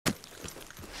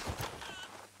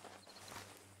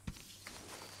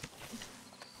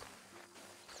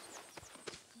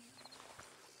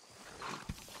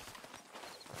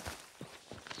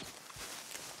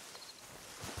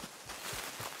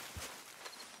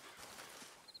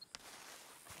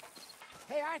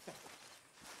Hey, Arthur.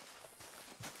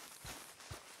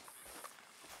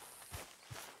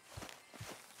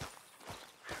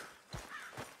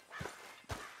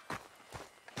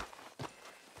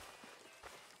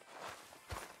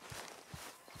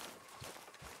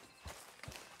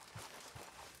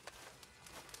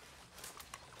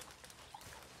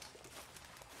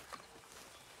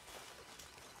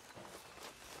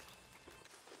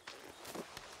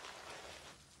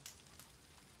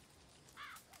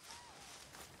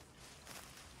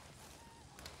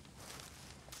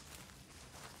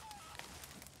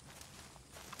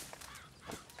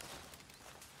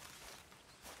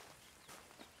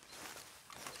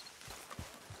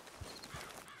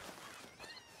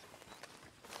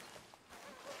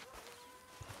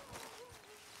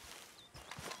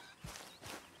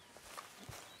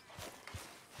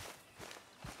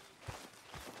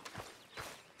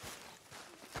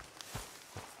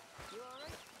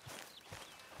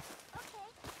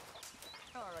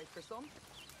 All right for some.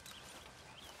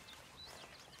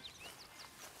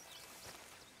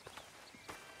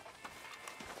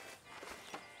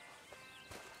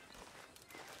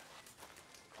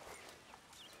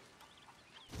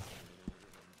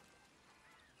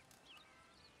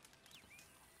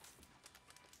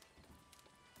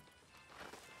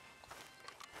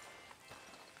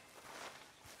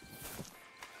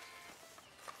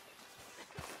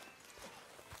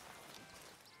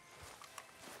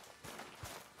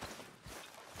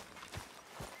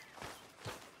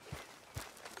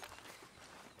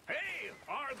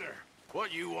 Arthur,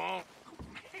 what you want?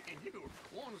 Man, you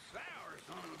one sour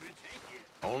son of a bitch, ain't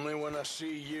you? Only when I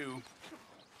see you.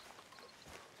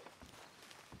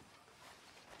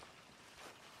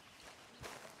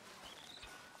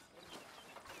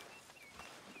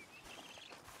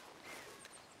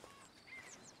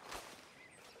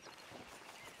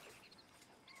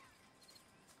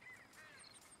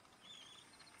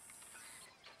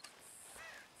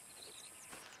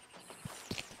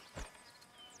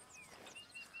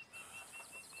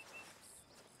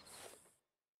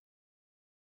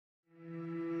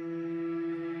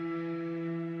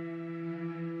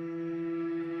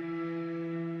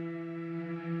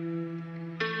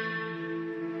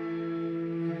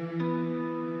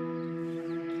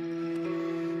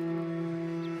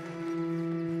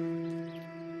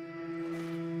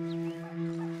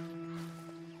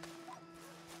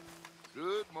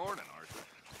 Good morning, Arthur.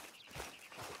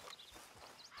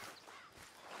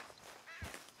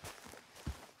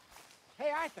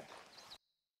 Hey, Arthur.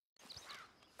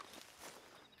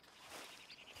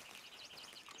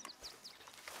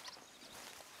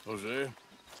 Hosea,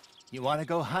 You want to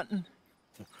go hunting?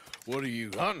 what are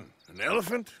you hunting? An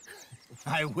elephant?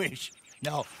 I wish.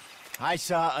 No, I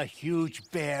saw a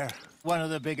huge bear. One of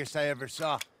the biggest I ever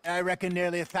saw. I reckon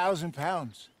nearly 1,000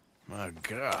 pounds. My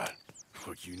God.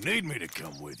 But you need me to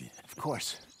come with you. Of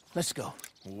course. Let's go.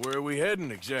 Where are we heading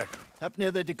exactly? Up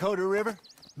near the Dakota River.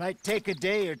 Might take a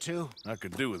day or two. I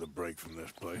could do with a break from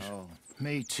this place. Oh,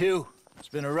 me too. It's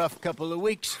been a rough couple of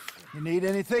weeks. You need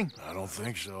anything? I don't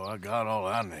think so. I got all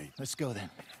I need. Let's go then.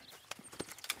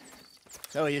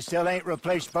 So you still ain't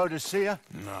replaced Hosea?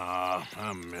 Nah,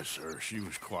 I miss her. She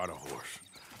was quite a horse.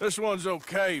 This one's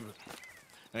okay,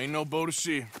 but ain't no boat to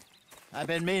see. I've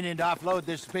been meaning to offload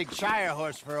this big Shire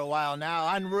horse for a while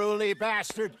now. Unruly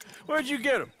bastard. Where'd you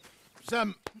get him?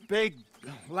 Some big,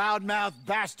 loudmouth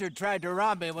bastard tried to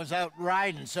rob me and was out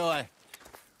riding, so I...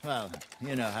 Well,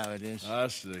 you know how it is. I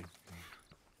see.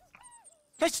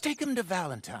 Let's take him to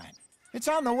Valentine. It's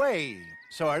on the way,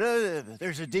 sorta.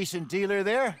 There's a decent dealer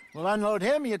there. We'll unload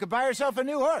him, you could buy yourself a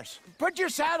new horse. Put your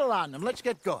saddle on him, let's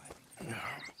get going.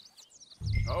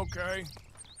 Okay.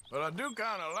 But I do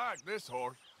kind of like this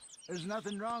horse. There's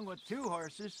nothing wrong with two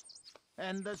horses.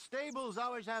 And the stables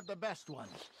always have the best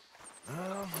ones.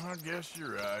 Well, I guess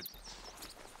you're right.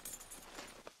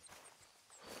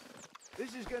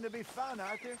 This is gonna be fun,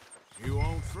 Arthur. You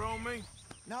won't throw me?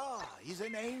 No, he's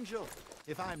an angel,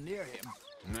 if I'm near him.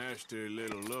 Nasty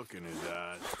little look in his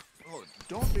eyes. Oh,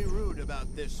 don't be rude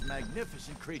about this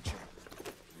magnificent creature.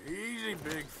 Easy,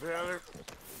 big feller.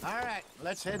 All right,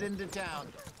 let's head into town.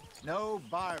 No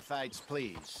bar fights,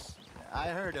 please. I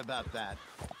heard about that.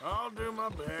 I'll do my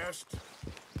best.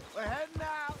 We're heading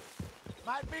out.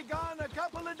 Might be gone a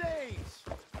couple of days.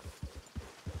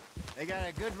 They got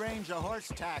a good range of horse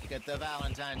tack at the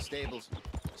Valentine stables.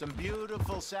 Some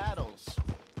beautiful saddles.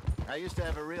 I used to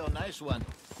have a real nice one.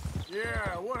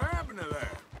 Yeah, what happened to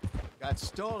that? Got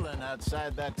stolen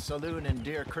outside that saloon in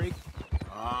Deer Creek.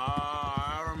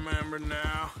 Ah, I remember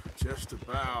now. Just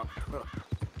about.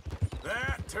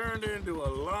 That turned into a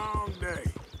long day.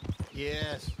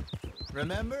 Yes.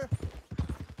 Remember?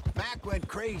 Mac went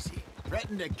crazy,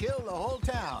 threatened to kill the whole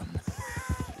town.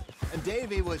 And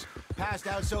Davy was passed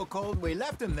out so cold we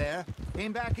left him there,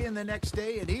 came back in the next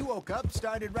day, and he woke up,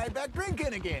 started right back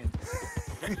drinking again.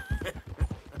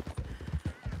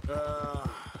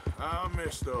 I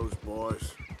miss those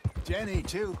boys. Jenny,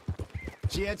 too.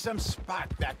 She had some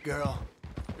spark, that girl.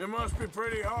 It must be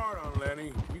pretty hard on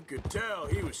Lenny. You could tell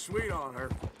he was sweet on her.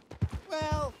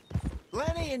 Well,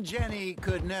 Lenny and Jenny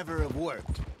could never have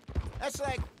worked. That's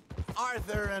like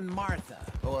Arthur and Martha,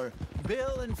 or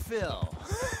Bill and Phil.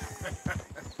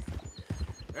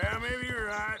 Yeah, maybe you're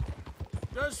right.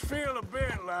 Does feel a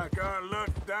bit like our luck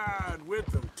died with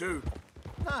them, too.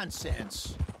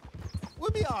 Nonsense.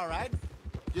 We'll be all right.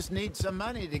 Just need some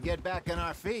money to get back on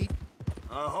our feet.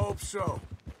 I hope so.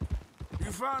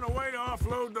 You found a way to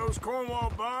offload those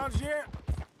Cornwall bonds yet?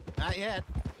 Not yet.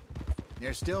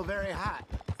 They're still very hot.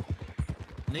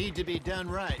 Need to be done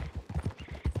right.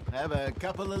 I have a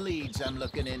couple of leads I'm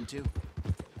looking into.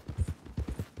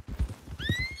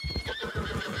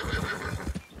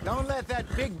 Don't let that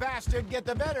big bastard get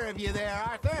the better of you there,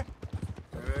 Arthur.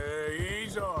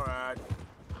 He's all right.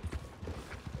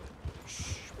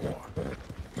 Shh, boy.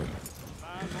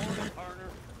 Fine morning, partner.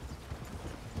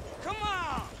 Come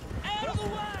on! Out of the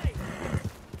way!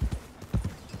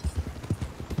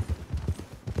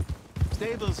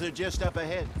 Stables are just up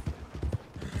ahead.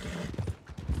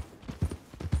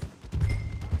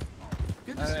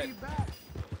 Good to see you back.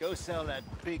 Go sell that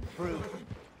big brute.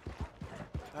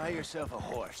 Buy yourself a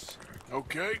horse.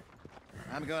 Okay.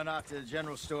 I'm going off to the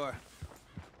general store.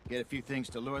 Get a few things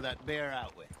to lure that bear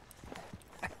out with.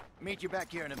 Meet you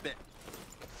back here in a bit.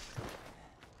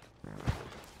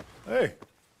 Hey,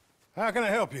 how can I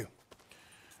help you?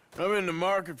 I'm in the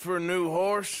market for a new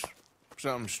horse.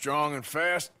 Something strong and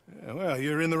fast. Yeah, well,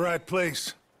 you're in the right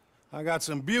place. I got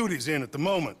some beauties in at the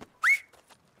moment.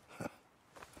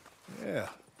 Yeah.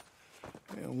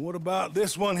 And what about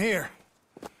this one here?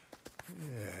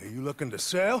 Yeah, you looking to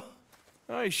sell?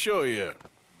 I ain't sure yet.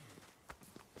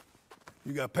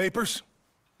 You got papers?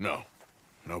 No.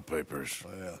 No papers.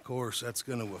 Well, of course, that's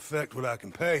gonna affect what I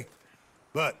can pay.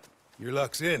 But your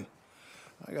luck's in.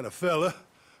 I got a fella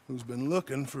who's been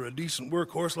looking for a decent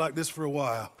workhorse like this for a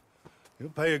while. He'll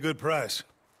pay a good price.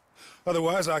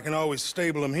 Otherwise, I can always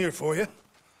stable him here for you.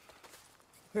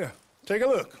 Here, take a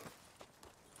look.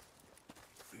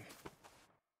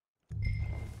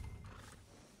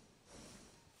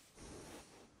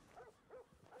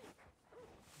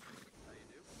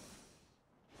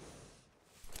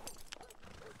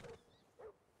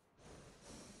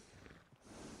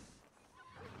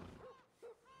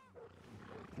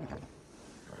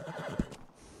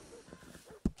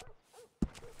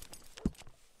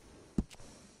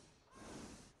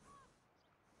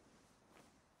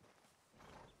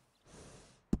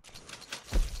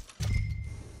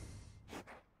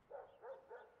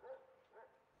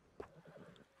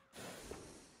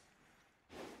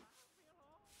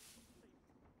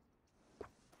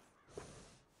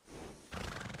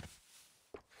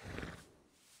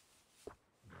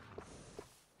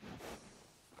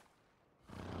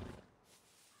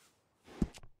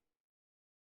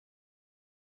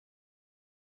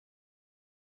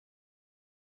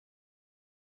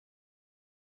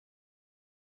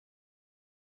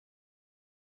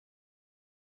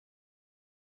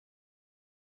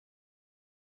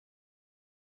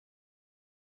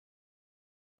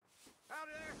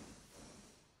 Howdy there.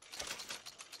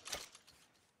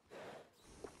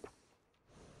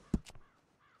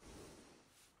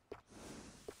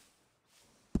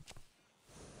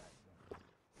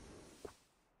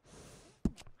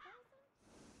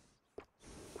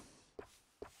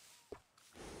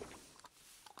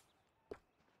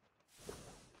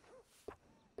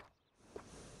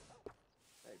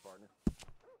 Hey, partner.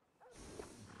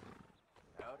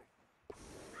 Howdy.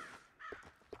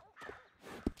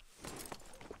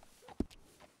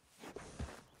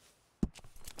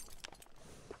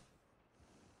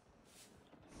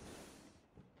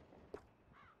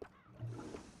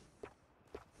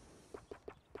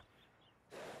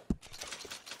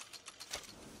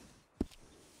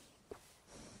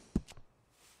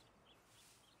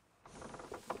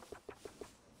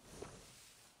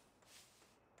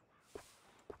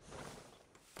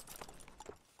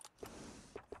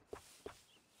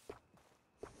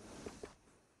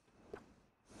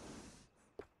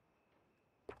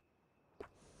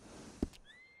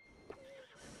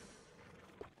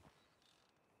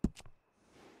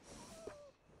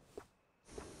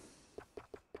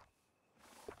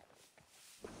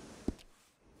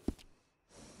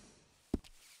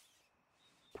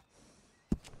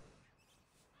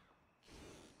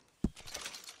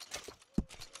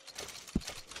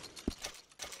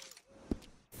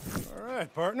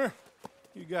 right, partner.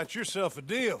 You got yourself a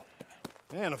deal.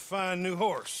 And a fine new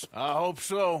horse. I hope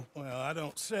so. Well, I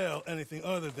don't sell anything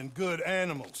other than good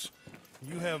animals.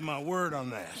 You have my word on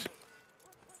that.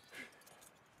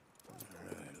 All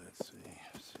right, let's see.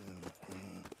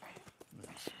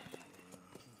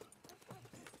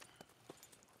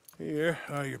 Here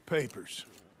are your papers.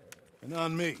 And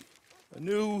on me, a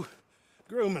new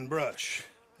grooming brush.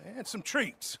 And some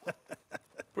treats.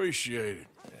 Appreciate it.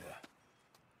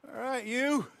 All right,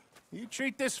 you. You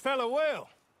treat this fella well.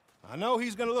 I know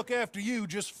he's gonna look after you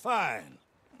just fine.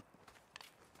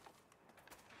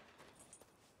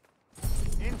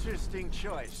 Interesting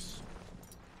choice.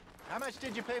 How much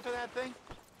did you pay for that thing?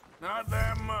 Not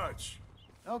that much.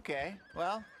 Okay,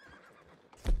 well,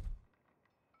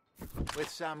 with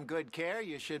some good care,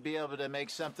 you should be able to make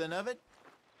something of it.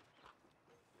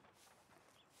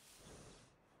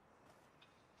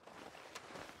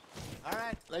 All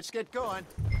right, let's get going.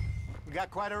 We got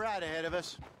quite a ride ahead of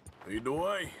us. Lead the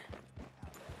way.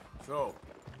 So,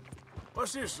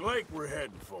 what's this lake we're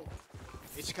heading for?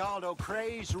 It's called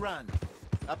O'Creagh's Run,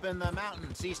 up in the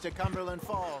mountains east of Cumberland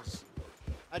Falls.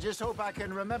 I just hope I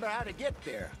can remember how to get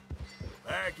there.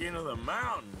 Back into the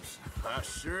mountains? I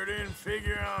sure didn't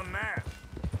figure on that.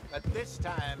 But this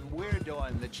time, we're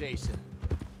doing the chasing.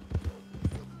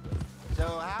 So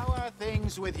how are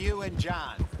things with you and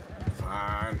John?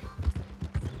 Fine.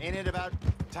 Ain't it about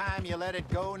time you let it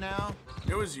go now?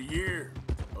 It was a year,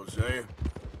 Hosea.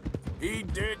 He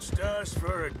ditched us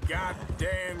for a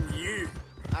goddamn year.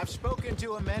 I've spoken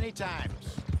to him many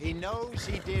times. He knows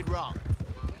he did wrong.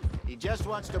 He just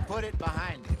wants to put it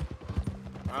behind him.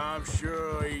 I'm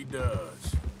sure he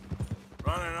does.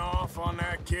 Running off on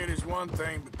that kid is one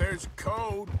thing, but there's a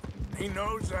code. He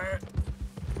knows that.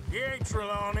 He ain't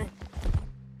Trelawney.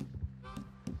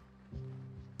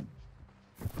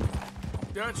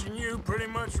 Dutch and you pretty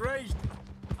much raised him.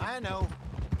 I know.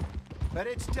 But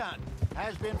it's done.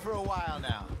 Has been for a while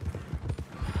now.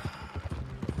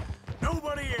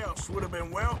 Nobody else would have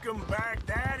been welcomed back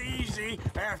that easy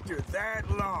after that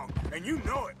long. And you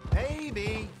know it.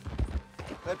 Maybe.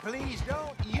 But please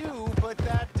don't you put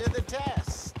that to the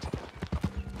test.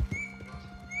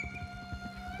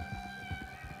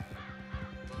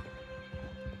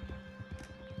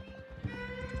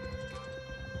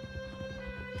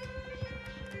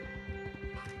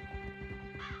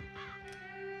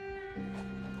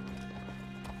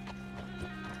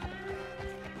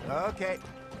 Okay,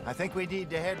 I think we need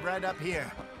to head right up here.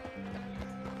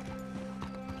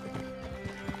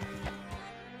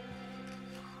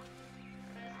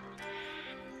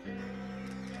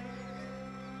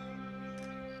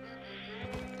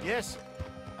 Yes,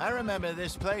 I remember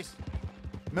this place.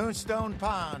 Moonstone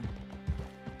Pond.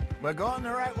 We're going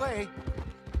the right way.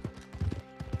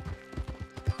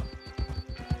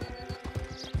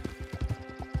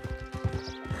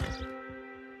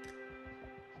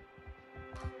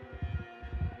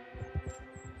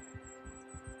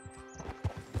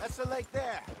 That's the lake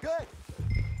there. Good.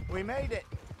 We made it.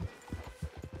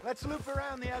 Let's loop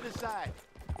around the other side.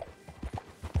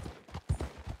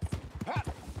 Ha!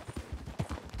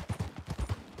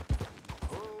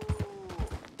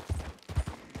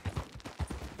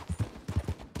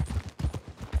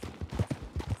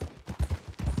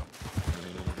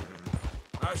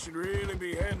 I should really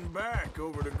be heading back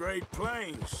over the Great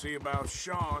Plains, see about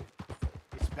Sean.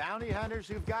 It's bounty hunters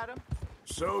who've got him?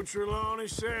 So Trelawney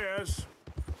says.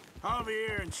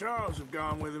 Javier and Charles have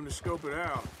gone with him to scope it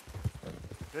out.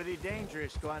 Pretty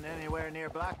dangerous going anywhere near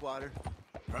Blackwater.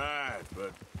 Right,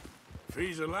 but if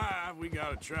he's alive, we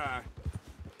gotta try.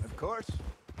 Of course.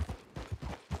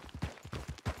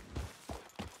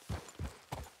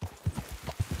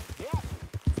 Yeah.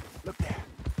 Look there.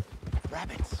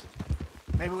 Rabbits.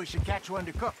 Maybe we should catch one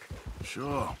to cook.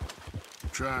 Sure.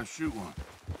 Try and shoot one.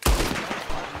 Don't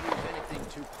use anything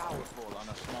too powerful on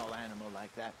a small animal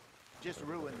like that. Just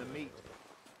ruin the meat.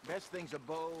 Best thing's a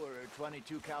bow or a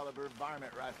 22 caliber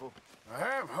varmint rifle. I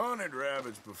have hunted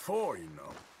rabbits before, you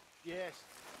know. Yes,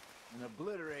 and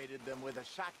obliterated them with a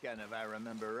shotgun if I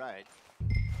remember right.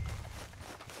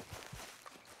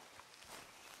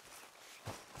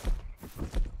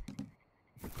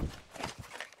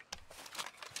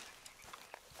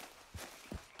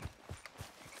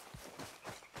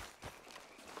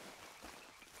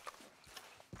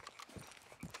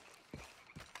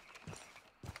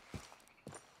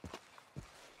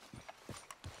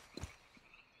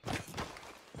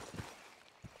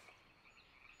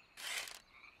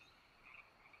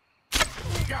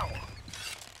 Go!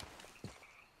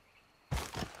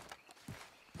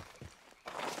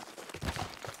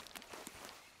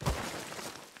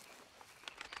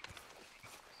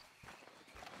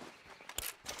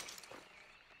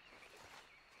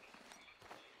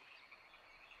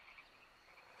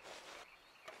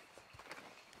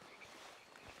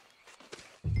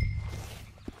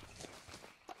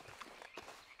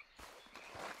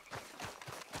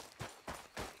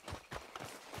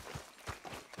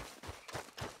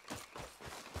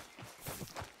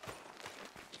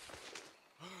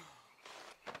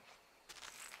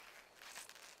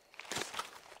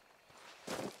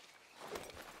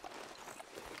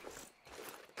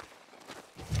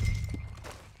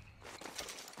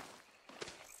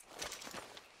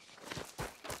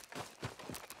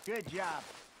 Good job.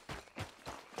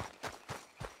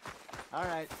 All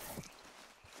right.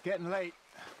 It's getting late.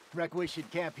 Reckon we should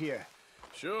camp here.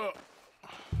 Sure.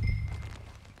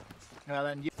 Well,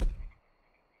 then you...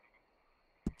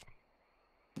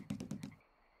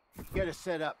 get us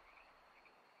set up.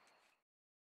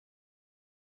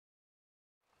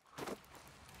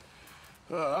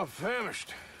 I'm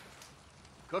famished.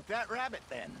 Cook that rabbit,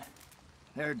 then.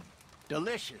 They're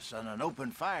delicious on an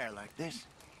open fire like this.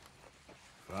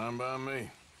 Fine by me.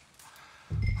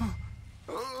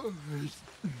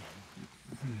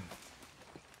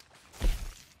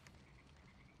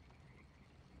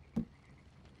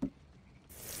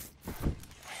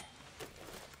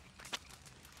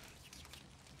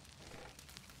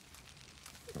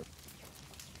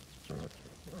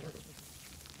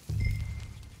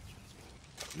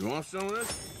 You want some of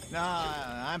this? No,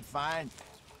 I'm fine.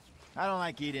 I don't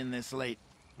like eating this late.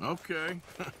 Okay.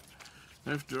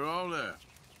 After all that.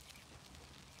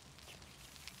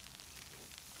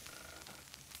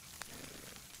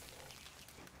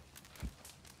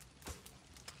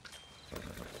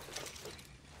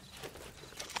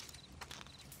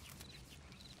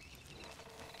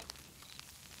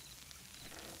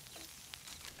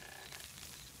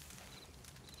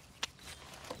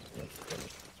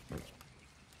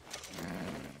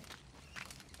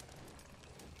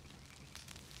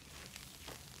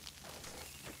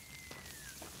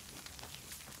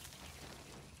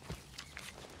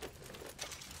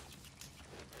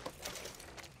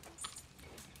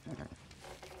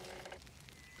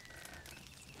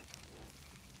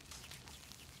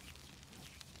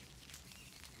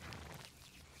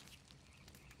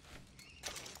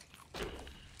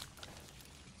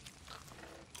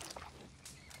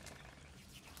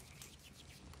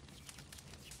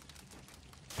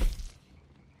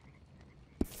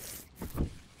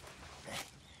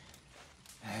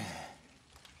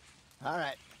 All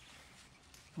right.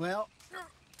 Well,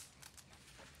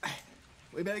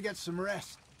 we better get some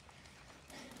rest.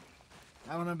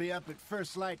 I want to be up at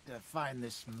first light to find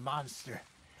this monster.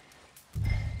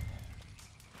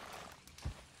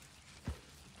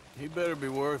 He better be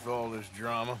worth all this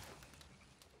drama.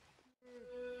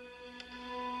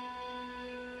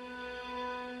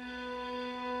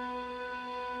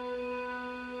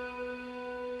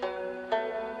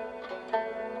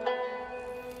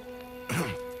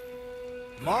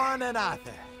 Morning,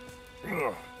 Arthur.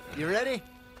 You ready?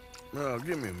 Well,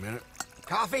 give me a minute.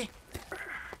 Coffee?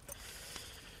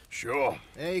 Sure.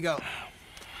 There you go.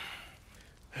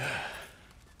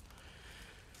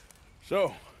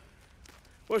 So,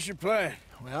 what's your plan?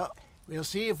 Well, we'll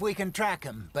see if we can track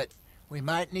him, but we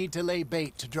might need to lay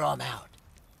bait to draw him out.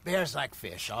 Bears like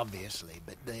fish, obviously,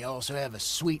 but they also have a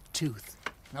sweet tooth.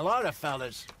 A lot of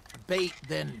fellas bait,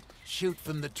 then shoot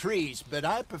from the trees, but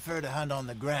I prefer to hunt on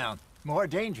the ground. More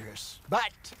dangerous,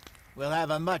 but we'll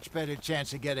have a much better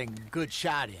chance of getting a good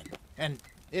shot in. And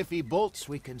if he bolts,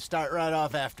 we can start right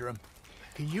off after him.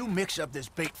 Can you mix up this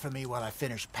bait for me while I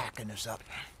finish packing this up?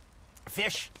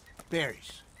 Fish,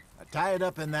 berries. Tie it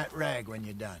up in that rag when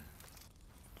you're done.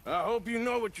 I hope you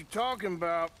know what you're talking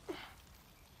about.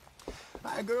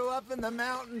 I grew up in the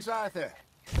mountains, Arthur.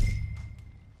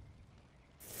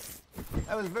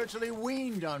 I was virtually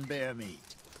weaned on bear meat.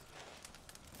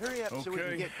 Hurry up so we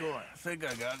can get going. I think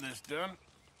I got this done.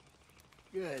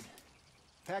 Good.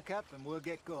 Pack up and we'll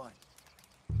get going.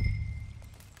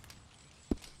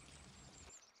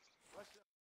 What's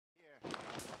up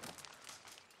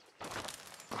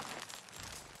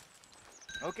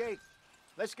here? Okay,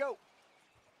 let's go.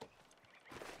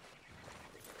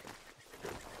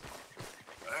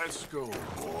 Let's go,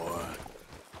 boy.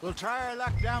 We'll try our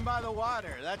luck down by the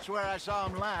water. That's where I saw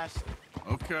him last.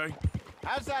 Okay.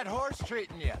 How's that horse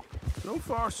treating you? So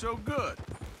far, so good.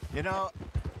 You know,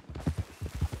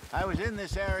 I was in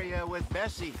this area with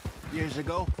Bessie years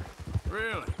ago.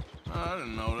 Really? I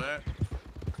didn't know that.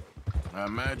 I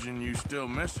imagine you still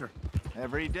miss her.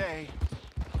 Every day.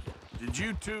 Did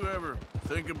you two ever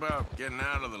think about getting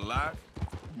out of the life?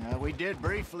 We did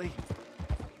briefly.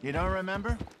 You don't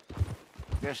remember?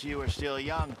 Guess you were still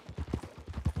young.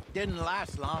 Didn't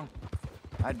last long.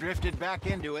 I drifted back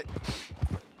into it.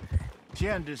 She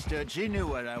understood. She knew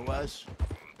what I was.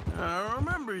 I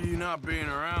remember you not being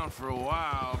around for a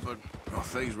while, but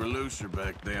things were looser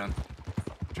back then.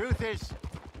 Truth is,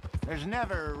 there's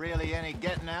never really any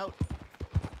getting out.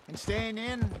 And staying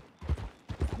in,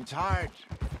 it's hard.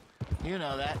 You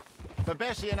know that. But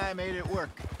Bessie and I made it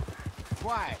work.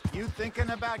 Why? You thinking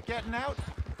about getting out?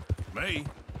 Me?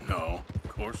 No, of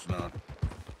course not.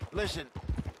 Listen,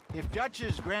 if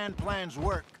Dutch's grand plans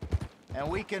work, and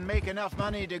we can make enough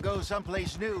money to go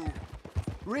someplace new,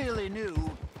 really new,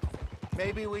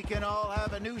 maybe we can all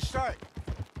have a new start.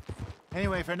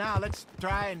 Anyway, for now, let's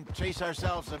try and chase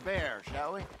ourselves a bear,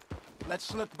 shall we?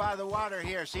 Let's look by the water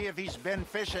here, see if he's been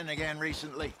fishing again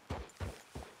recently.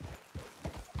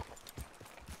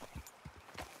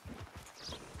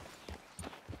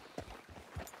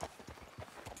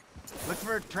 Look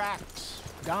for tracks,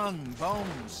 dung,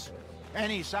 bones,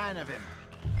 any sign of him.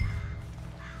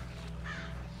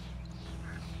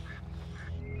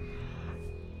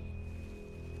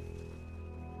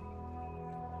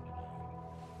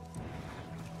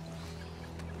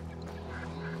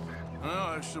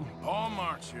 Well, there's some paw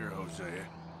marks here, Hosea.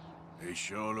 They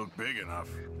sure look big enough.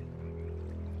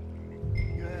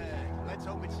 Good. Let's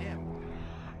hope it's him.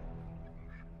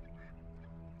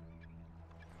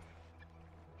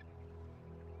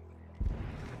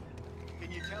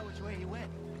 Can you tell which way he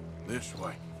went? This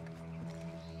way.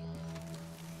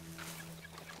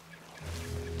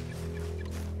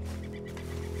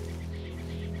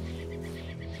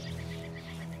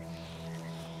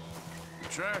 The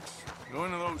tracks go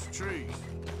into those trees.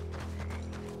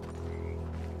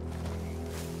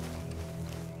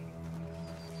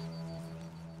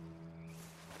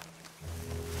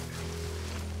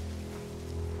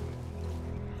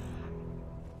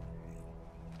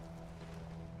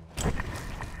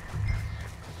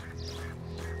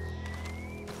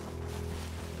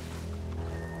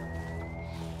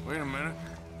 Wait a minute.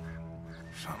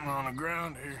 Something on the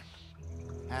ground here.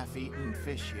 Half-eaten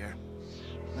fish here.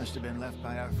 Must have been left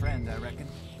by our friend, I reckon.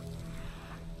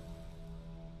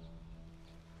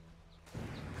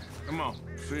 Come on,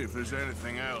 see if there's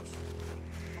anything else.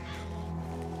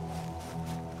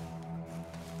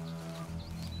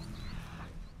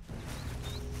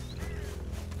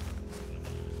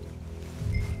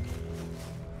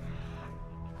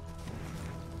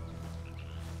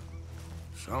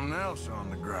 Something else on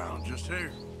the ground, just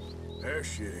here. There's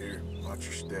shit here. Watch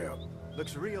your step.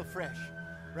 Looks real fresh.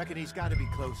 Reckon he's got to be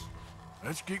close.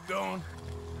 Let's keep going.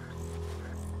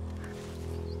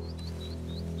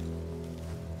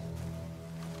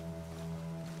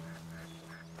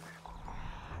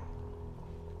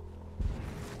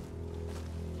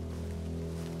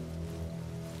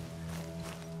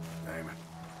 Damn it.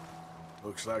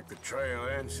 Looks like the trail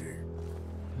ends here.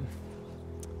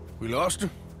 We lost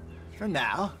him? For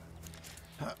now.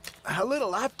 A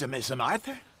little optimism,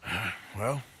 Arthur.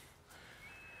 Well,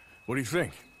 what do you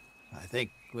think? I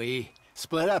think we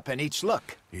split up and each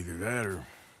look. Either that or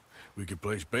we could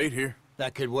place bait here.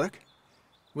 That could work.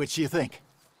 Which you think?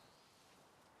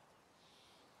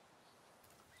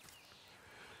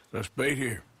 Let's bait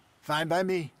here. Fine by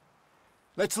me.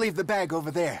 Let's leave the bag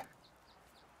over there.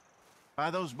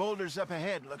 By those boulders up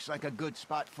ahead, looks like a good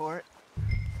spot for it.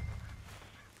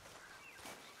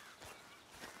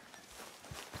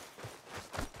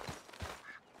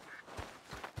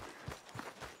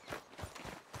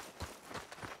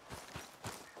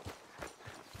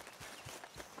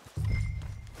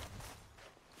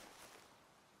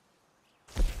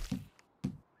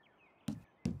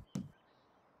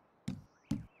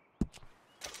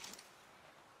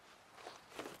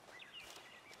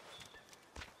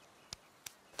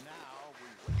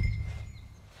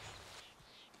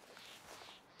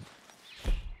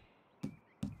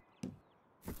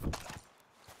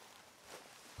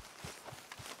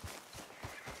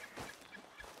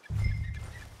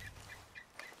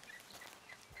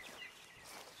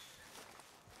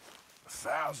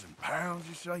 £1,000,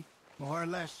 you say? More or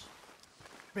less.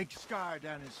 Big scar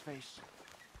down his face.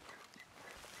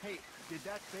 Hey, did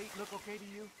that bait look okay to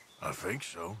you? I think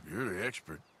so. You're the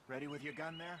expert. Ready with your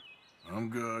gun there? I'm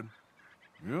good.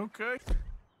 You okay?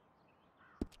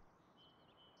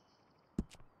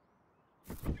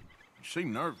 You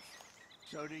seem nervous.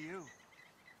 So do you.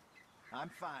 I'm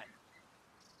fine.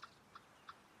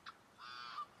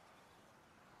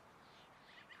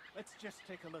 Let's just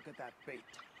take a look at that bait.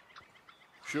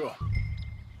 Sure.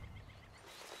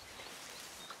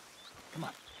 Come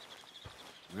on.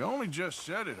 We only just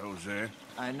said it, Hosea.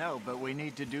 I know, but we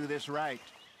need to do this right.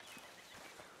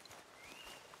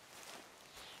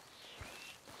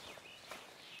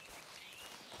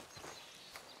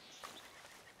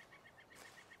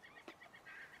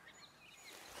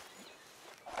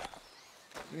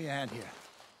 Give me a hand here.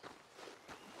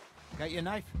 Got your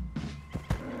knife?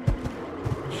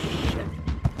 Shit.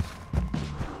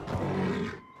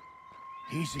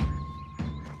 Easy.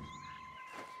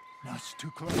 No, it's too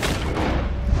close.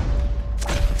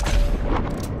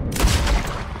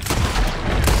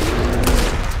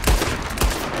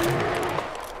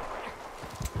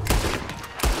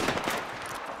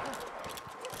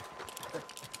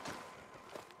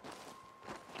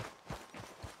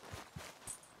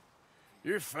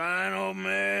 You're fine, old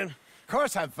man. Of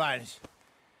course I'm fine.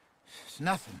 It's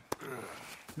nothing.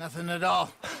 Nothing at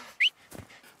all.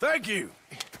 Thank you,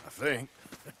 I think.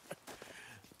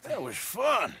 That was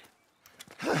fun.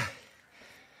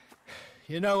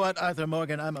 You know what, Arthur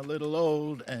Morgan? I'm a little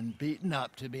old and beaten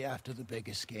up to be after the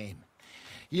biggest game.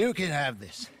 You can have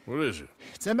this. What is it?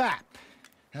 It's a map.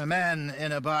 A man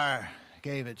in a bar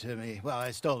gave it to me. Well,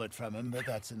 I stole it from him, but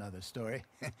that's another story.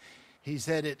 He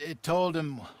said it told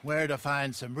him where to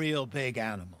find some real big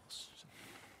animals.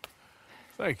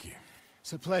 Thank you.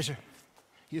 It's a pleasure.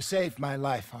 You saved my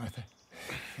life, Arthur.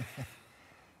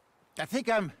 I think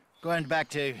I'm going back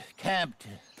to camp to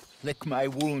lick my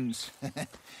wounds.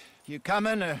 You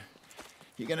coming, or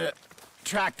you gonna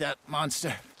track that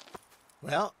monster?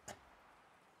 Well,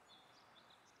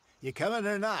 you coming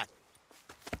or not?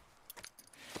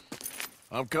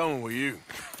 I'm coming with you.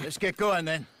 Let's get going,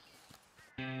 then.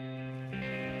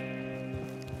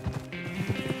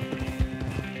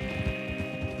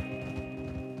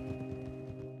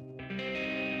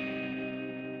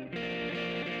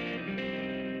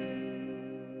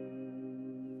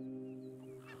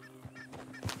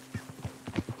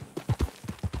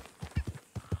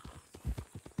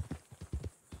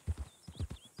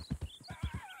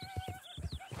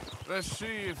 Let's see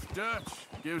if Dutch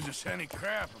gives us any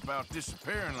crap about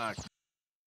disappearing like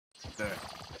that.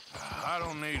 I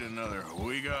don't need another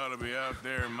 "we gotta be out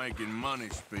there making money"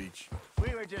 speech.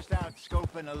 We were just out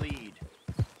scoping a lead.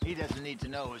 He doesn't need to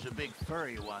know it was a big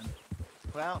furry one.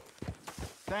 Well,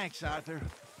 thanks, Arthur.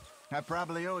 I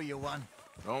probably owe you one.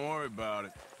 Don't worry about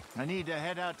it. I need to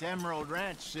head out to Emerald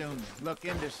Ranch soon. Look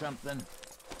into something.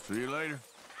 See you later.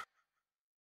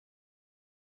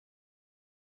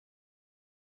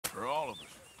 For all of us.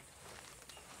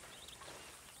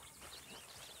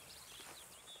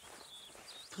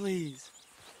 Please.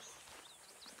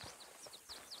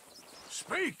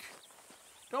 Speak!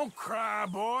 Don't cry,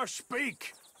 boy.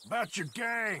 Speak about your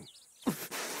gang.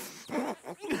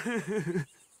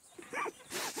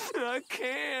 I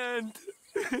can't.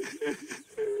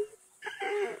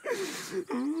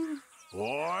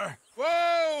 Boy.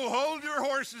 Whoa! Hold your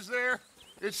horses there.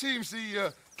 It seems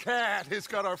the cat has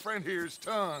got our friend here's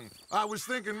tongue. I was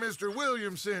thinking Mr.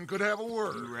 Williamson could have a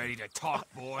word. You ready to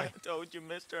talk, boy? I told you,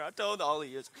 mister. I told all of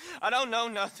you. I don't know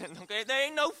nothing, okay? They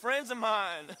ain't no friends of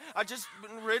mine. I just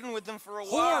been ridden with them for a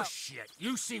while. Horseshit.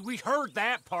 You see, we heard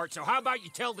that part, so how about you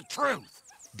tell the truth?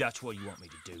 Dutch, what do you want me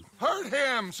to do? Hurt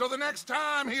him, so the next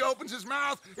time he opens his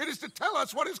mouth, it is to tell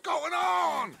us what is going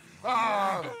on.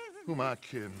 Who am I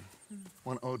kidding?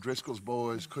 One of O'Driscoll's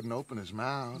boys couldn't open his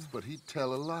mouth, but he'd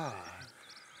tell a lie.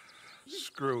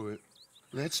 Screw it.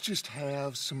 Let's just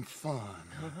have some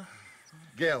fun.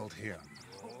 Geld him.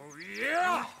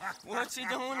 Yeah! What's he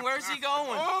doing? Where's he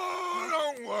going?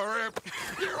 Oh, don't worry.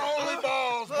 You're only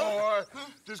balls, boy.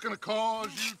 Just gonna cause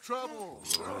you trouble.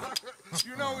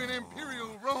 You know, in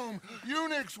Imperial Rome,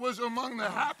 eunuchs was among the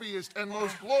happiest and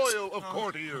most loyal of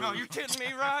courtiers. No, you're kidding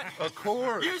me, right? Of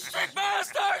course. You sick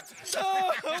bastards!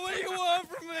 Oh, what do you want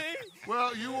from me?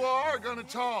 Well, you are gonna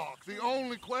talk. The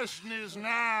only question is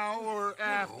now or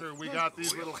after we got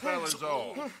these little fellas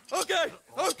off.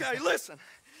 Okay, listen.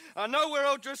 I know where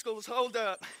O'Driscoll's holed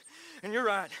up, and you're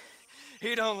right.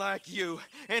 He don't like you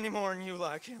any more than you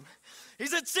like him.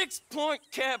 He's at 6 Point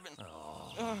Cabin.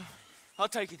 I'll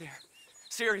take you there.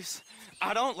 Serious,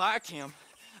 I don't like him.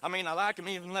 I mean, I like him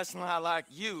even less than I like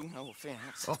you, no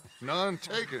offense. Oh, none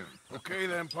taken. Okay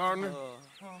then, partner.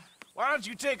 Why don't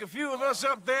you take a few of us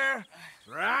up there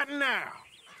right now?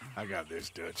 I got this,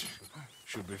 Dutch.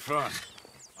 Should be fun.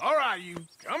 All right, you.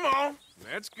 Come on.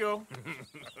 Let's go.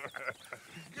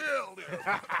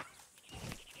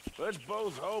 Let's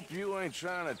both hope you ain't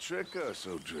trying to trick us,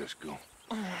 O'Driscoll.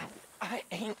 I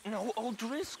ain't no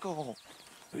O'Driscoll.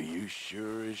 You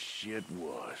sure as shit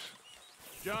was.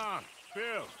 John,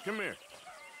 Bill, come here.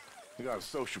 We got a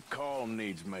social call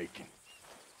needs making.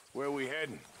 Where we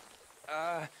heading?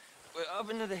 We're up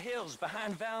into the hills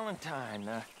behind Valentine.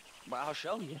 Well, I'll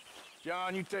show you.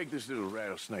 John, you take this little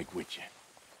rattlesnake with you.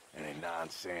 Any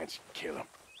nonsense, kill him.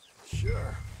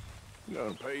 Sure. You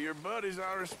gotta pay your buddies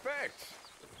our respects.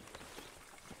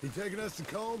 He taking us to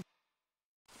Combe?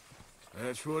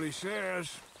 That's what he says.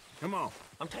 Come on.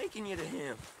 I'm taking you to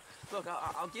him. Look,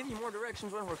 I'll give you more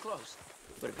directions when we're close.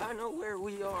 But if I know where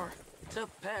we are, it's up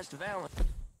past Valentine.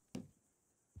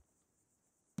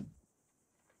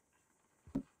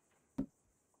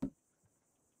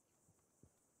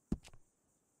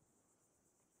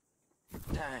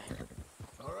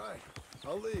 All right,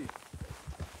 I'll leave.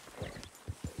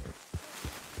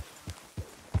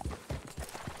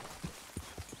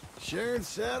 Sharing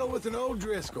saddle with an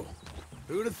O'Driscoll.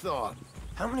 Who'd have thought?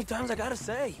 How many times I gotta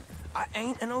say? I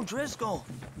ain't an O'Driscoll.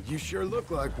 You sure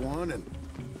look like one, and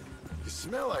you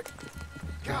smell like...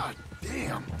 God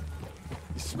damn.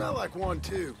 You smell like one,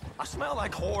 too. I smell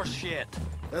like horse shit.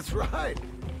 That's right.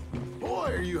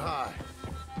 Boy, are you high.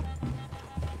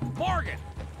 Morgan!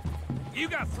 You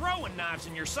got throwing knives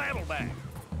in your saddlebag.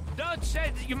 Doug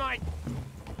said that you might...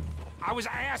 I was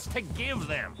asked to give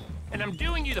them, and I'm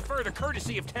doing you the further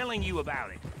courtesy of telling you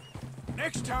about it.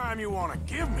 Next time you want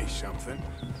to give me something,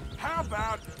 how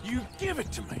about you give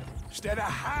it to me, instead of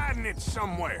hiding it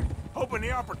somewhere, hoping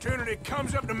the opportunity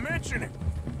comes up to mention it?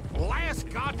 Last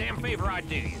goddamn favor I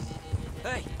do you.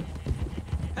 Hey!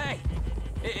 Hey!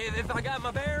 If I got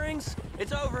my bearings,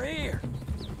 it's over here.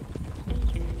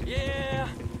 Yeah,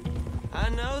 I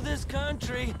know this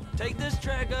country. Take this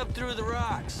track up through the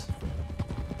rocks.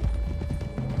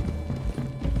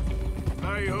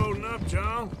 How you holding up,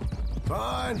 John?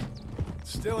 Fine.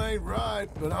 Still ain't right,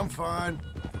 but I'm fine.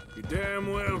 You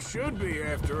damn well should be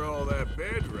after all that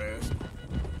bed rest.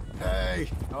 Hey,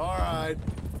 all right.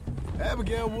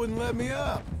 Abigail wouldn't let me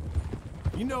up.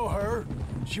 You know her.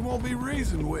 She won't be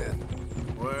reasoned with.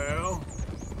 Well,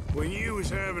 when you was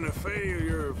having a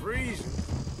failure of reason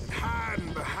and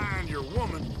hiding behind your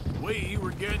woman, we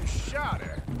were getting shot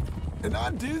at. And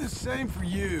I'd do the same for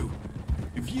you,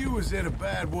 if you was in a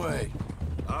bad way.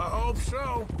 I hope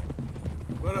so.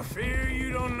 But I fear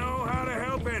you don't know how to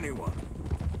help anyone.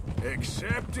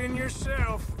 Except in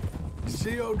yourself. You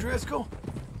see, O'Driscoll?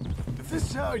 If this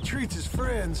is how he treats his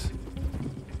friends,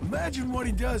 imagine what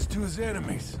he does to his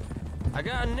enemies. I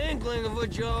got an inkling of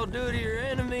what y'all do to your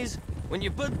enemies when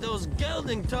you put those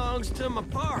gelding tongs to my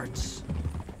parts.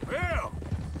 Bill,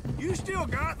 you still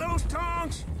got those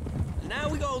tongs? Now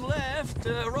we go left,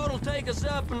 road'll take us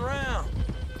up and round.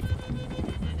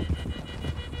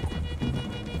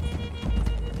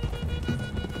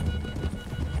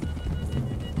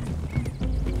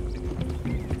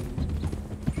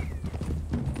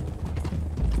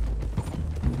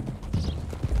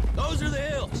 Those are the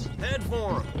hills. Head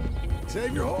for them.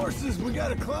 Save your horses, we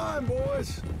gotta climb,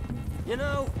 boys. You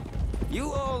know,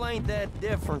 you all ain't that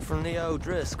different from the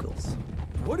O'Driscolls.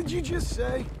 What did you just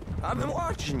say? I've been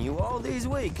watching you all these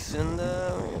weeks, and,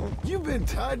 You've been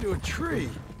tied to a tree.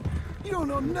 You don't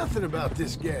know nothing about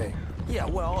this gang. yeah,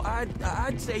 well,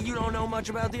 I'd say you don't know much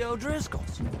about the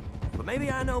O'Driscolls. But maybe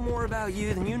I know more about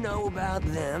you than you know about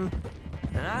them.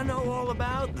 And I know all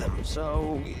about them,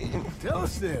 so... Tell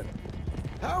us then,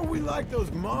 how are we like those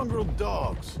mongrel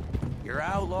dogs? You're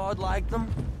outlawed like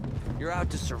them? You're out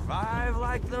to survive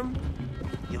like them?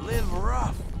 You live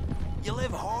rough. You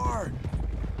live hard.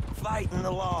 Fighting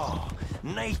the law,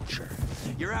 nature.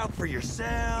 You're out for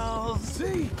yourselves.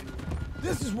 See?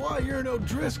 This is why you're an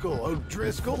O'Driscoll,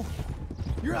 O'Driscoll.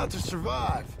 You're out to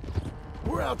survive.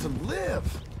 We're out to live.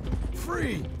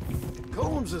 Free.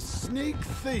 Coleman's a sneak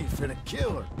thief and a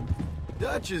killer.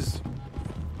 Dutch is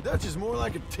more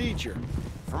like a teacher.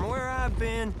 From where I've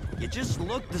been, you just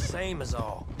look the same as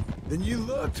all. Then you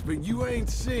looked, but you ain't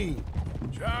seen.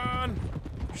 John,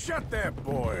 shut that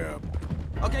boy up.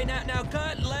 Okay, now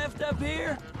cut left up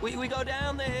here. We go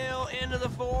down the hill into the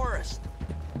forest.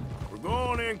 We're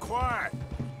going in quiet,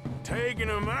 taking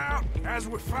them out as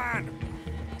we find them,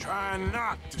 trying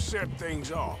not to set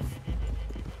things off.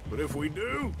 But if we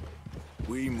do,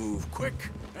 we move quick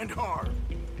and hard.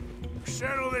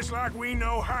 Settle this like we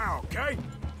know how, okay?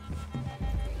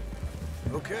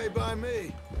 Okay by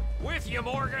me. With you,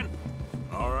 Morgan.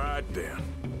 All right, then.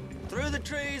 Through the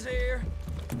trees here.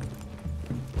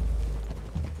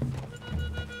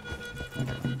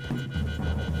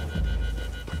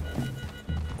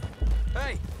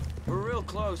 Hey, we're real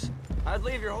close. I'd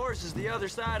leave your horses the other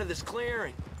side of this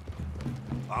clearing.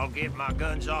 I'll get my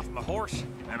guns off my horse,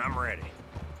 and I'm ready.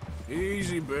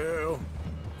 Easy, Bill.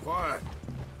 Quiet.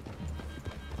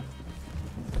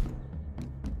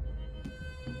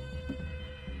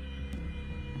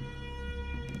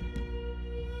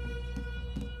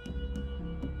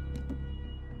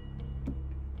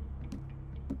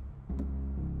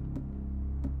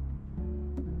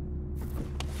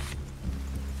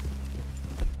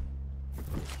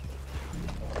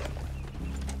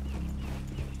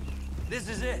 This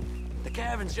is it. The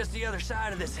cabin's just the other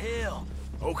side of this hill.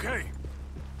 Okay.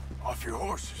 Off your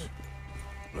horses.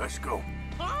 Let's go.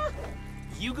 Huh?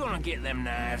 You gonna get them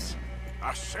knives?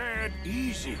 I said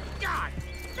easy. God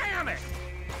damn it!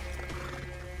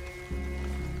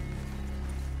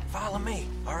 Follow me,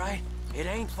 all right? It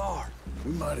ain't far.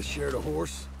 We might have shared a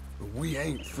horse, but we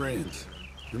ain't friends.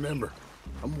 Remember,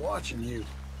 I'm watching you.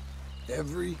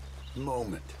 Every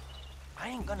moment. I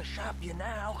ain't gonna shop you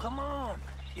now, come on.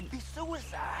 It'd be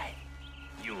suicide.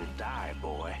 You'll die,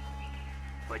 boy.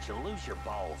 but you'll lose your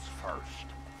balls first.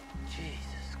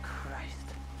 Jesus Christ.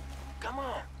 Come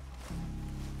on.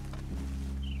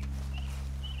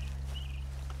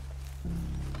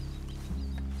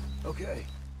 Okay,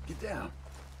 get down.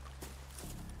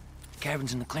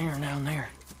 Cabin's in the clearing down there.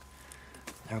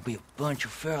 There'll be a bunch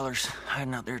of fellers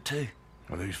hiding out there, too.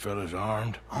 Are these fellas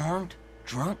armed? Armed,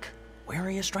 drunk,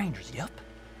 wary of strangers, yup.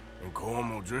 And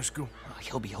Colm O'Driscoll?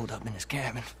 He'll be holed up in his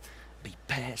cabin. Be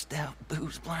passed out,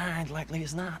 booze blind, likely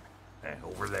as not. Hey,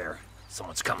 over there.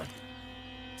 Someone's coming.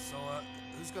 So,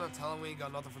 who's gonna tell him we ain't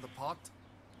got nothing for the pot?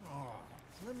 Oh,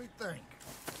 let me think.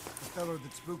 The feller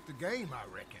that spooked the game, I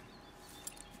reckon.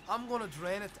 I'm gonna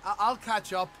drain it. I'll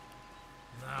catch up.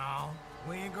 No,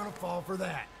 we ain't gonna fall for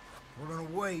that. We're gonna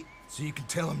wait so you can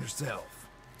tell him yourself.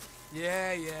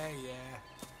 Yeah.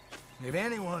 If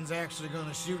anyone's actually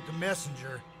gonna shoot the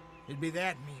messenger, it'd be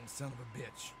that mean son of a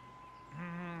bitch.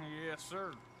 Yes,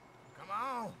 sir. Come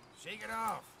on, shake it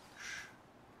off.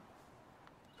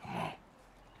 Come on.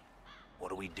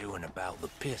 What are we doing about the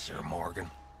pisser,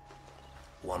 Morgan?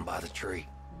 One by the tree.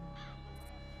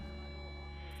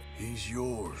 He's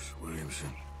yours,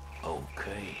 Williamson.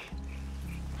 Okay.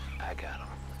 I got him.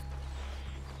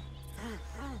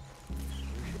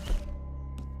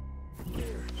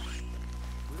 Here.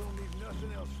 We don't need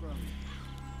nothing else from you.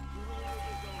 Do the way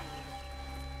we're going.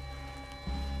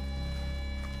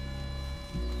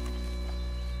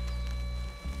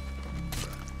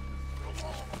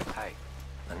 Hey,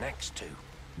 the next two.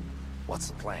 What's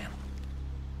the plan?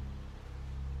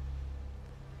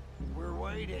 We're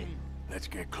waiting. Let's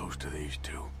get close to these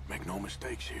two. Make no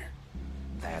mistakes here.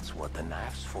 That's what the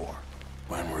knife's for.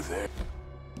 When we're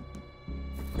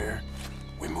there,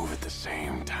 we move at the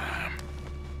same time.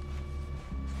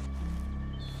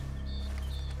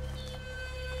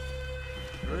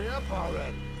 Hurry up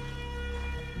already.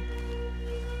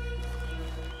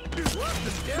 What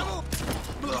the devil?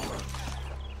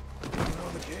 You know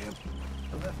the camp?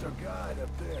 I left our guide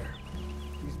up there.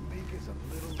 He's meek as a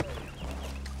little lamb.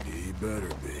 He better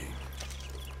be.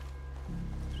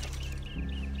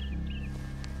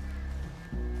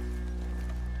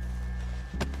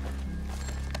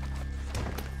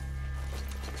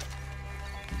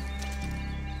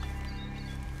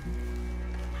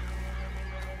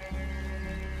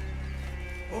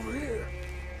 Over here.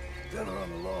 Dinner on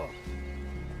the log.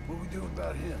 What we doing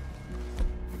about him?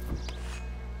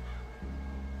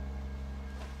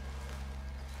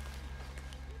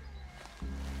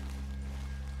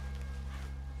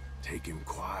 Take him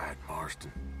quiet,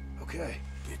 Marston. Okay.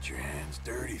 Get your hands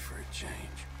dirty for a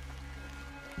change.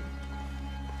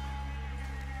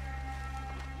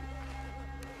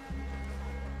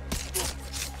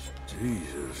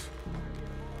 Jesus.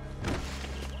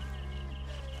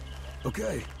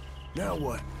 Okay. Now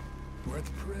what? We're at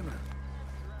the perimeter.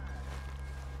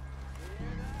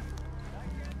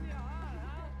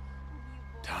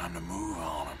 Time to move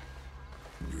on him.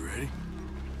 You ready?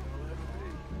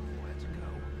 Let's go.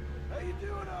 How you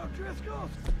doing, O'Driscoll?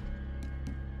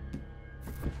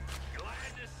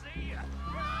 Glad to see you.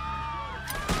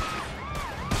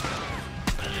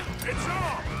 It's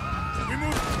on! We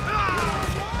move.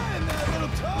 Ryan, that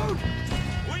little toad!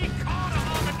 We caught him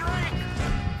on the drink!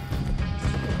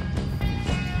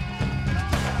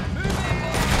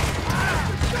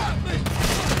 Got me!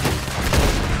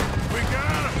 We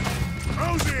got him!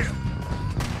 Hosea!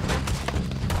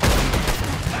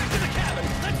 Back to the cabin!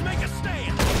 Let's make a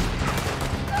stand!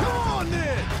 Come on,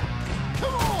 then!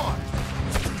 Come on!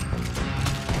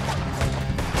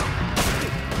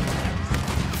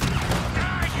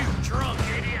 Ah, you drunk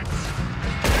idiots!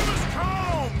 Give us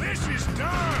calm! This is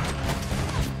done!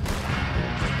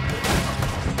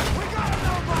 We got him,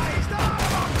 nobody! Stop!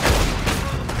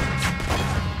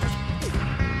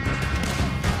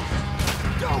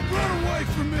 Don't run away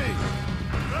from me!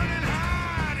 Run and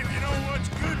hide if you know what's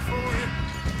good for you.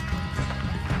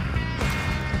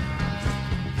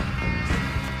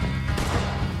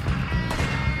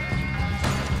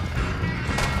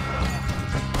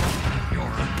 You're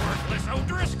a worthless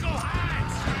O'Driscoll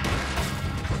hides!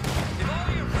 If all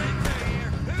your friends are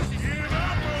here, who's this? Give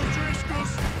up,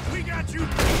 O'Driscolls! We got you!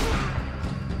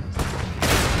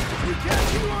 We catch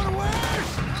you unawares!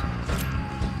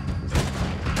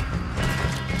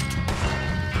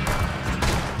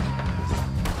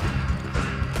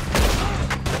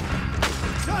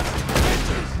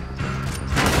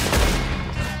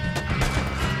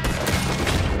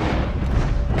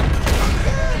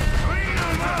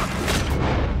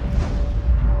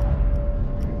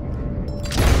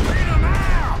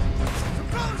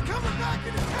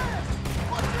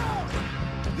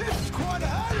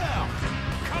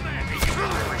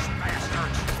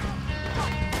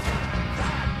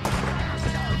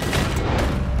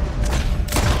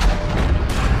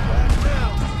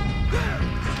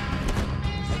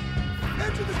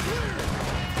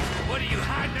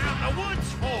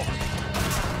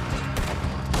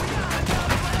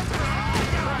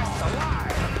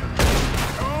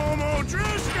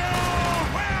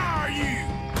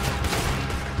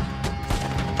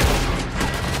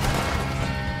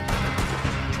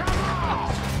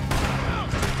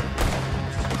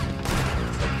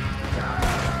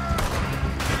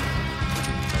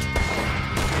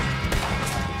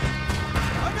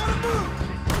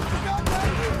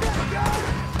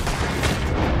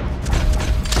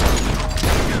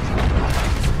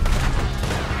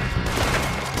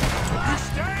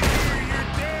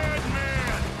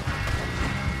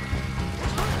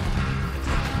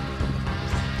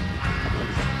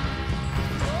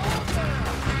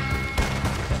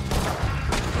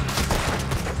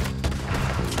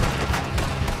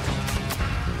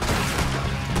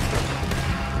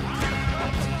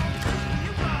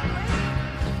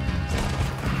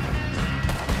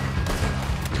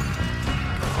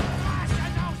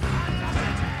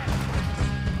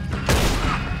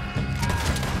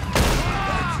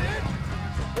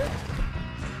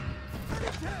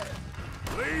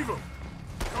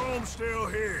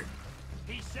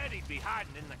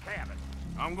 hiding in the cabin.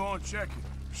 I'm gonna check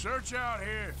it. Search out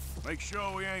here. Make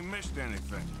sure we ain't missed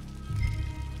anything.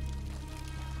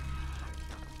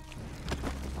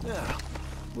 Now,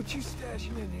 what you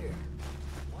stashing in here?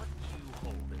 What you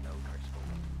holding, O'Driscoll?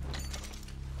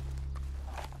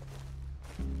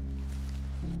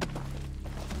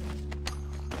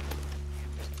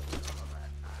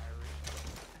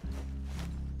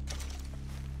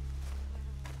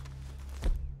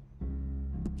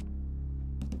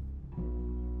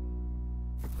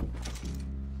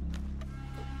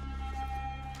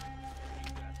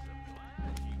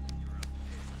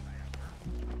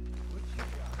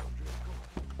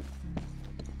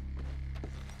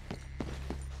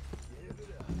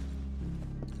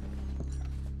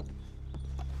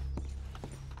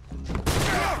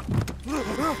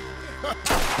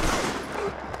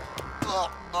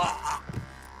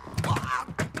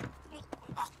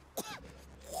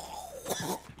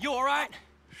 You all right?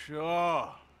 Sure.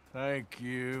 Thank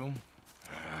you.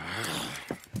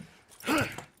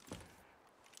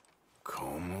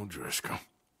 Come O'Driscoll.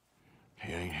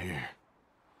 He ain't here.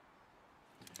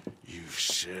 You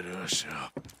set us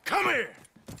up. Come here!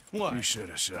 What? You set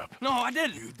us up. No, I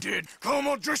didn't. You did. Come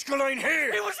O'Driscoll ain't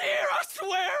here! He was here, I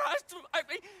swear!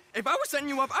 If I was setting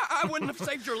you up, I wouldn't have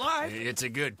saved your life. It's a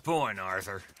good point,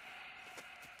 Arthur.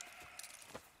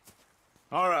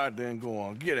 All right, then, go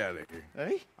on. Get out of here.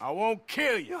 Hey? I won't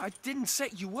kill you. I didn't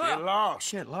set you up. Get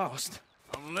lost. Get lost.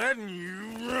 I'm letting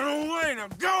you run away. Now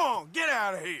go on. Get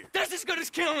out of here. That's as good as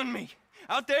killing me.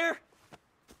 Out there,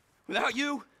 without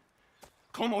you,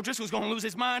 Colm O'Driscoll's gonna lose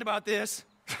his mind about this.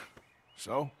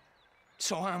 So?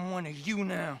 So I'm one of you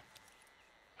now.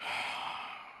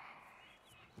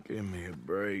 Give me a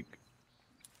break.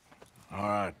 All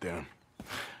right, then.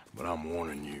 But I'm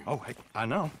warning you. Oh, hey, I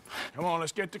know. Come on,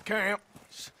 let's get to camp.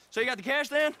 So you got the cash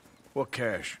then? What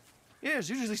cash? Yeah, there's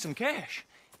usually some cash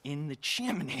in the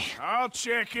chimney. I'll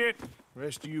check it.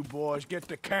 Rest of you boys, get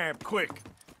to camp, quick.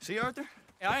 See, Arthur?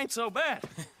 I ain't so bad.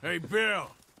 Hey,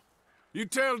 Bill. You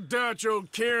tell Dutch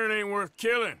old Kieran ain't worth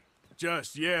killing.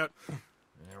 Just yet.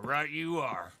 Right you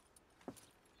are.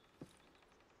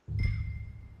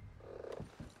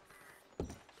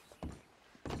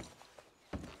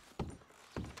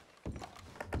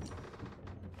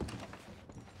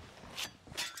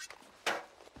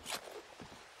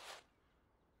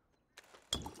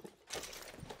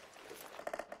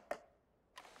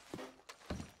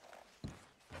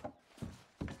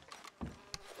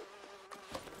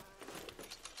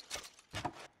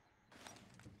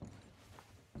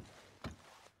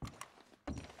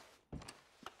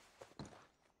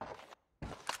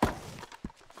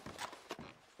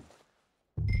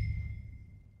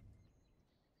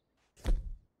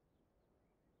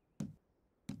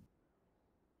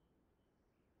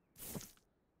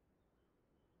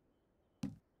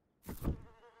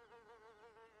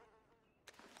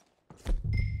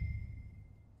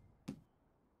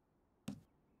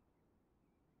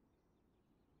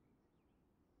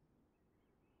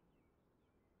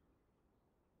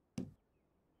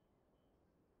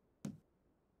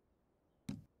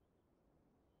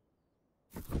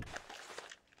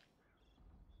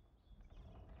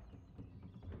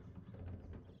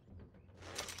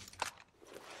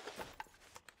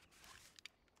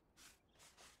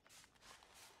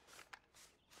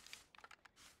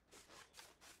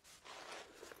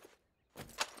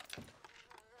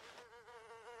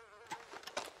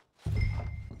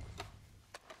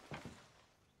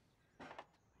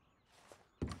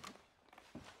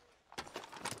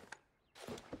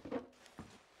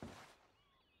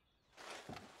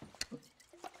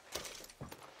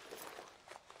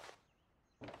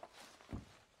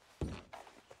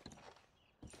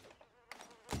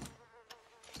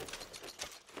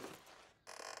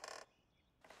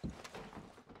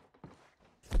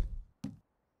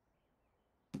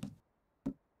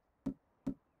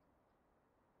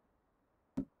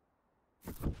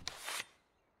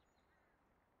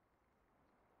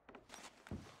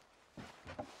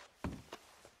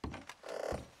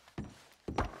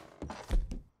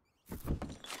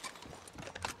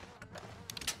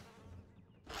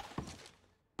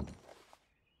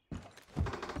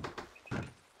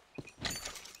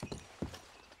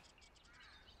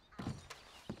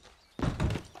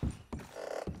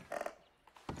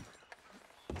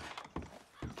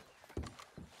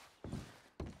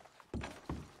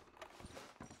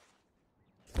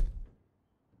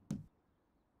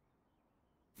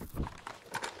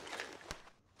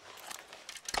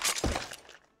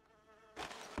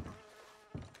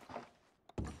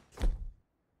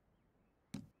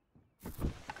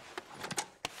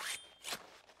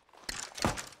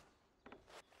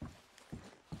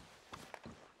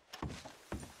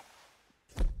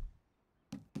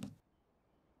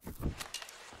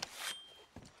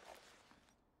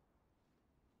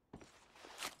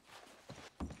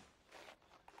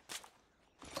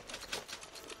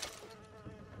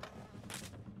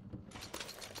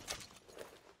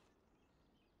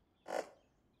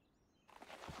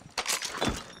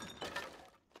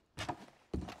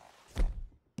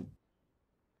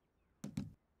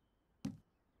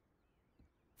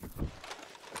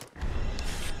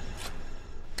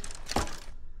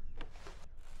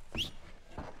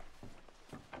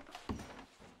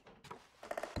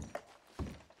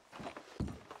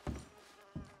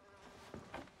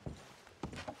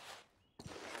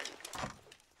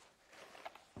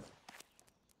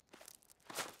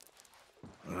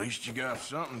 least you got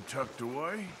something tucked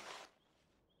away.